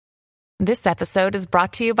This episode is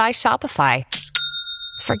brought to you by Shopify.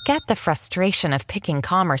 Forget the frustration of picking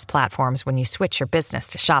commerce platforms when you switch your business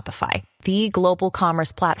to Shopify, the global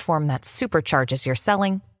commerce platform that supercharges your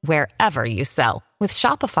selling wherever you sell. With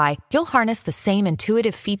Shopify, you'll harness the same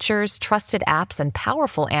intuitive features, trusted apps, and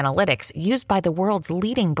powerful analytics used by the world's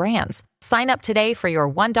leading brands. Sign up today for your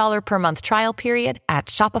 $1 per month trial period at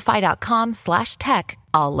shopify.com/tech,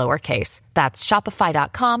 all lowercase. That's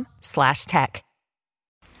shopify.com/tech.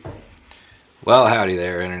 Well, howdy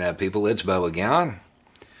there, Internet people. It's Beau again.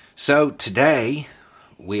 So today,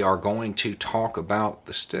 we are going to talk about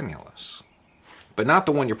the stimulus. But not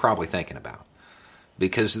the one you're probably thinking about.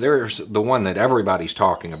 Because there's the one that everybody's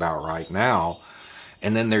talking about right now,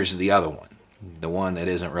 and then there's the other one. The one that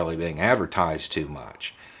isn't really being advertised too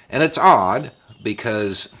much. And it's odd,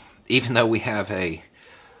 because even though we have a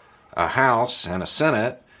House and a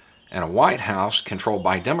Senate and a White House controlled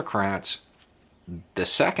by Democrats, the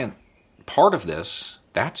second part of this,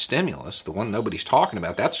 that stimulus, the one nobody's talking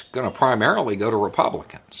about, that's going to primarily go to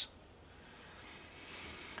Republicans.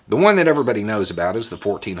 The one that everybody knows about is the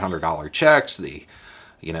 $1,400 checks, the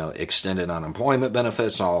extended unemployment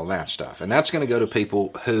benefits, all of that stuff. And that's going to go to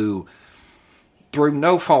people who, through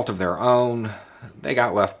no fault of their own, they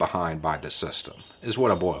got left behind by the system, is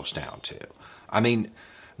what it boils down to. I mean,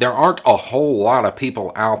 there aren't a whole lot of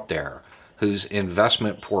people out there whose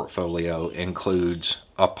investment portfolio includes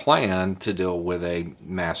a plan to deal with a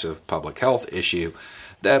massive public health issue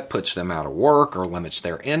that puts them out of work or limits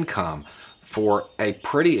their income for a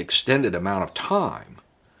pretty extended amount of time.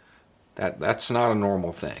 That's not a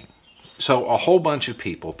normal thing. So a whole bunch of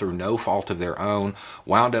people, through no fault of their own,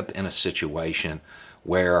 wound up in a situation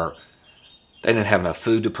where they didn't have enough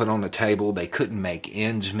food to put on the table, they couldn't make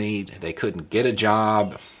ends meet, they couldn't get a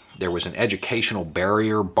job, there was an educational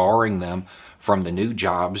barrier barring them from the new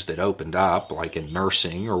jobs that opened up, like in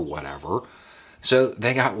nursing or whatever. So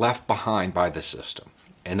they got left behind by the system,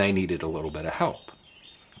 and they needed a little bit of help.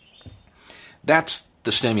 That's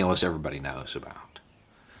the stimulus everybody knows about.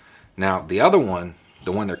 Now, the other one,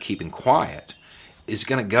 the one they're keeping quiet, is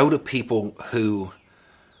going to go to people who,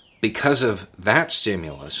 because of that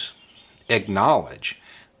stimulus, acknowledge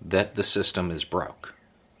that the system is broke.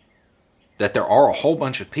 That there are a whole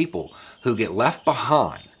bunch of people who get left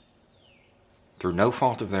behind through no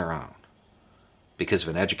fault of their own, because of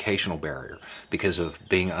an educational barrier, because of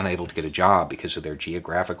being unable to get a job, because of their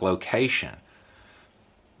geographic location,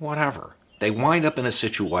 whatever. They wind up in a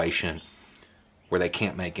situation where they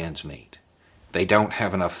can't make ends meet. They don't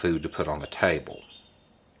have enough food to put on the table.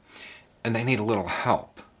 And they need a little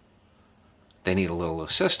help. They need a little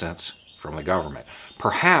assistance from the government,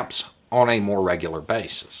 perhaps on a more regular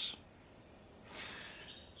basis.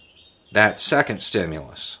 That second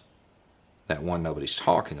stimulus, that one nobody's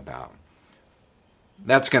talking about,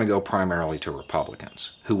 that's going to go primarily to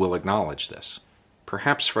Republicans who will acknowledge this,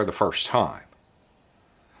 perhaps for the first time.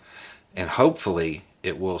 And hopefully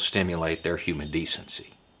it will stimulate their human decency,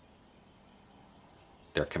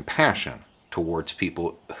 their compassion towards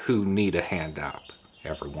people who need a hand up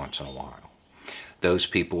every once in a while. Those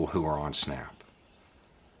people who are on SNAP.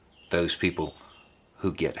 Those people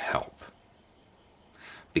who get help.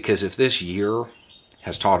 Because if this year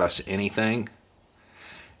has taught us anything,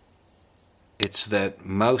 it's that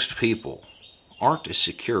most people aren't as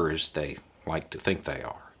secure as they like to think they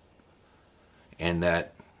are. And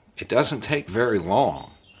that it doesn't take very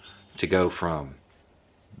long to go from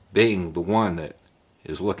being the one that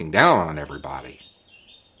is looking down on everybody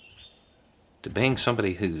to being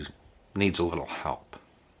somebody who needs a little help.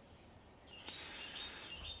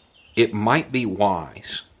 It might be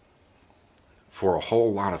wise for a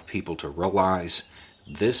whole lot of people to realize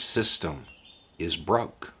this system is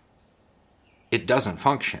broke. It doesn't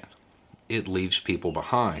function. It leaves people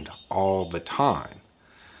behind all the time.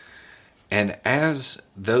 And as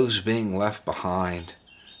those being left behind,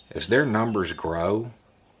 as their numbers grow,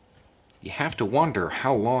 you have to wonder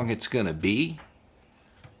how long it's going to be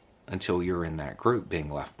until you're in that group being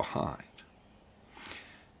left behind.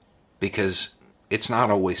 Because it's not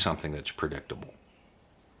always something that's predictable.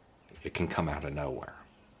 It can come out of nowhere,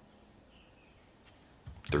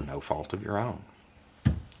 through no fault of your own.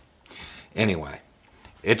 Anyway,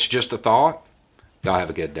 it's just a thought. Y'all have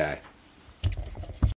a good day.